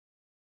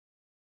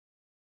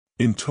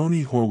In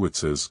Tony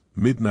Horwitz's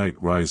Midnight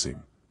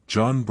Rising,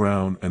 John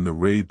Brown and the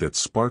Raid That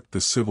Sparked the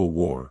Civil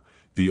War,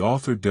 the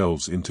author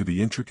delves into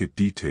the intricate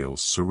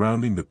details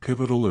surrounding the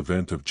pivotal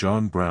event of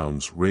John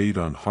Brown's raid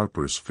on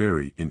Harpers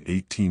Ferry in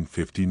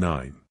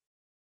 1859.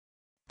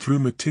 Through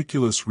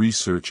meticulous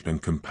research and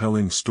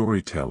compelling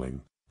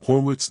storytelling,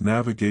 Horwitz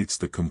navigates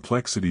the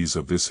complexities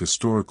of this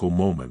historical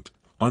moment,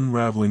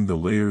 unraveling the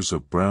layers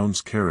of Brown's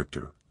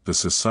character, the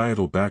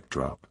societal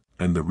backdrop,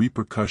 and the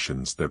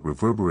repercussions that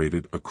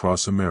reverberated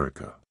across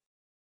America.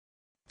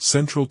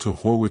 Central to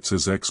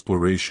Horwitz's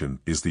exploration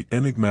is the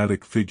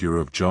enigmatic figure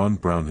of John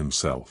Brown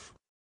himself.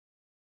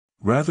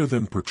 Rather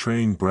than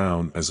portraying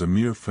Brown as a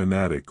mere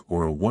fanatic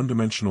or a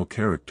one-dimensional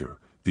character,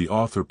 the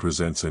author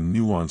presents a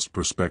nuanced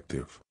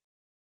perspective.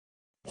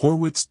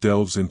 Horwitz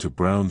delves into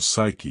Brown's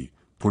psyche,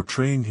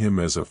 portraying him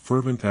as a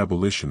fervent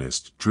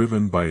abolitionist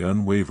driven by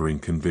unwavering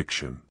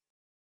conviction.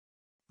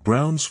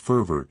 Brown's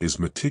fervor is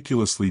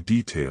meticulously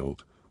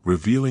detailed,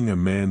 revealing a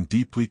man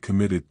deeply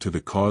committed to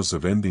the cause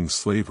of ending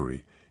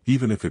slavery,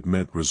 even if it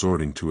meant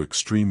resorting to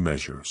extreme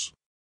measures.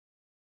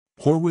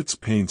 Horwitz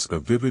paints a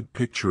vivid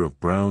picture of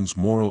Brown's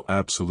moral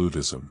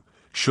absolutism,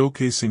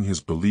 showcasing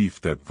his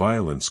belief that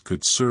violence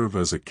could serve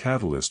as a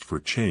catalyst for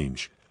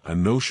change, a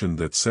notion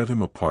that set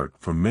him apart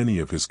from many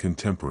of his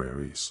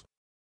contemporaries.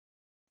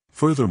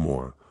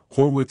 Furthermore,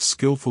 Horwitz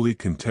skillfully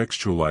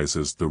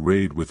contextualizes the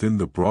raid within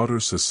the broader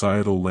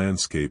societal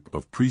landscape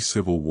of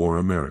pre-Civil War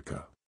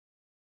America.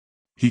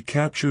 He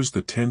captures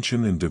the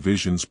tension and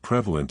divisions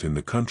prevalent in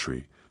the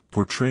country,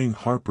 portraying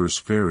Harpers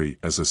Ferry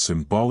as a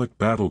symbolic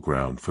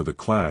battleground for the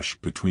clash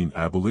between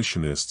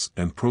abolitionists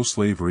and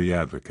pro-slavery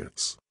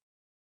advocates.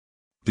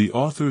 The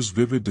author's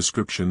vivid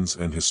descriptions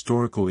and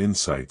historical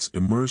insights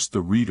immerse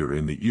the reader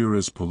in the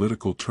era's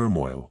political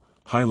turmoil,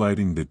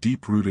 highlighting the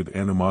deep-rooted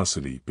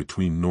animosity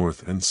between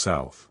North and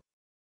South.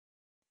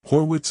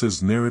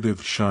 Horwitz's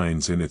narrative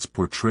shines in its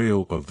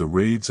portrayal of the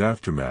raid's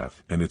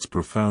aftermath and its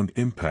profound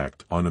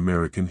impact on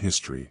American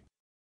history.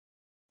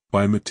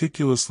 By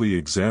meticulously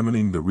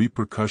examining the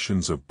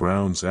repercussions of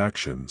Brown's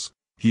actions,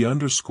 he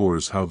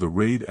underscores how the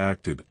raid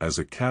acted as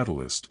a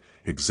catalyst,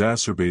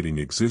 exacerbating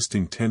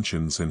existing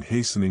tensions and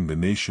hastening the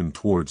nation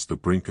towards the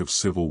brink of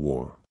civil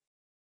war.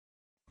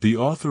 The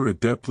author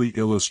adeptly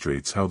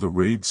illustrates how the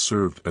raid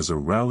served as a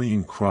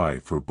rallying cry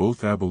for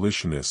both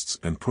abolitionists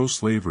and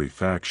pro-slavery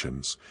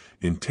factions,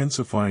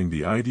 intensifying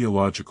the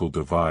ideological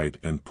divide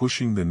and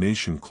pushing the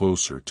nation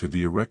closer to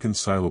the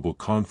irreconcilable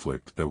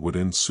conflict that would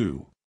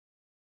ensue.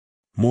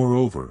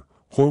 Moreover,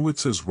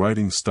 Horwitz's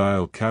writing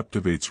style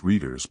captivates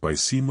readers by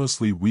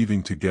seamlessly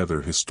weaving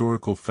together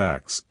historical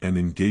facts and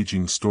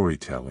engaging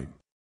storytelling.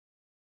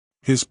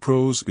 His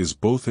prose is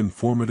both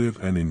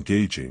informative and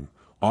engaging,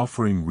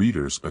 offering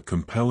readers a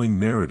compelling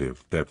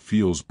narrative that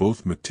feels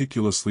both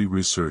meticulously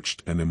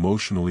researched and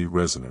emotionally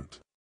resonant.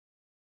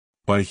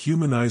 By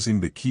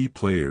humanizing the key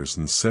players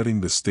and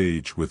setting the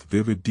stage with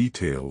vivid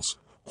details,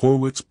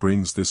 Horwitz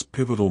brings this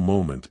pivotal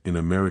moment in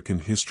American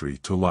history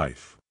to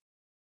life.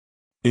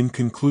 In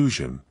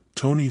conclusion,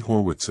 Tony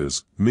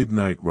Horwitz's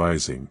Midnight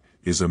Rising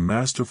is a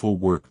masterful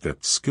work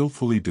that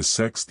skillfully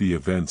dissects the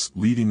events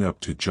leading up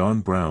to John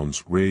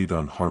Brown's raid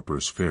on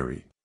Harpers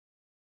Ferry.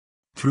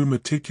 Through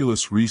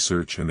meticulous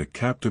research and a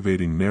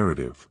captivating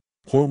narrative,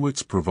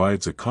 Horwitz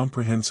provides a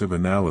comprehensive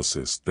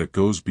analysis that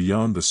goes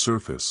beyond the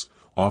surface,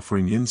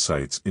 offering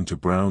insights into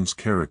Brown's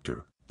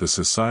character, the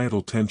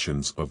societal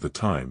tensions of the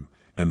time,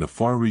 and the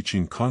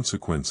far-reaching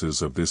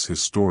consequences of this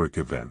historic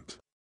event.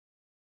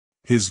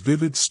 His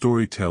vivid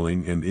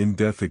storytelling and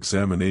in-depth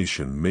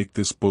examination make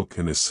this book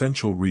an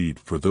essential read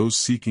for those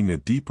seeking a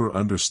deeper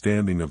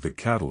understanding of the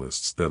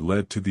catalysts that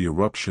led to the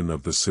eruption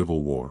of the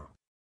Civil War.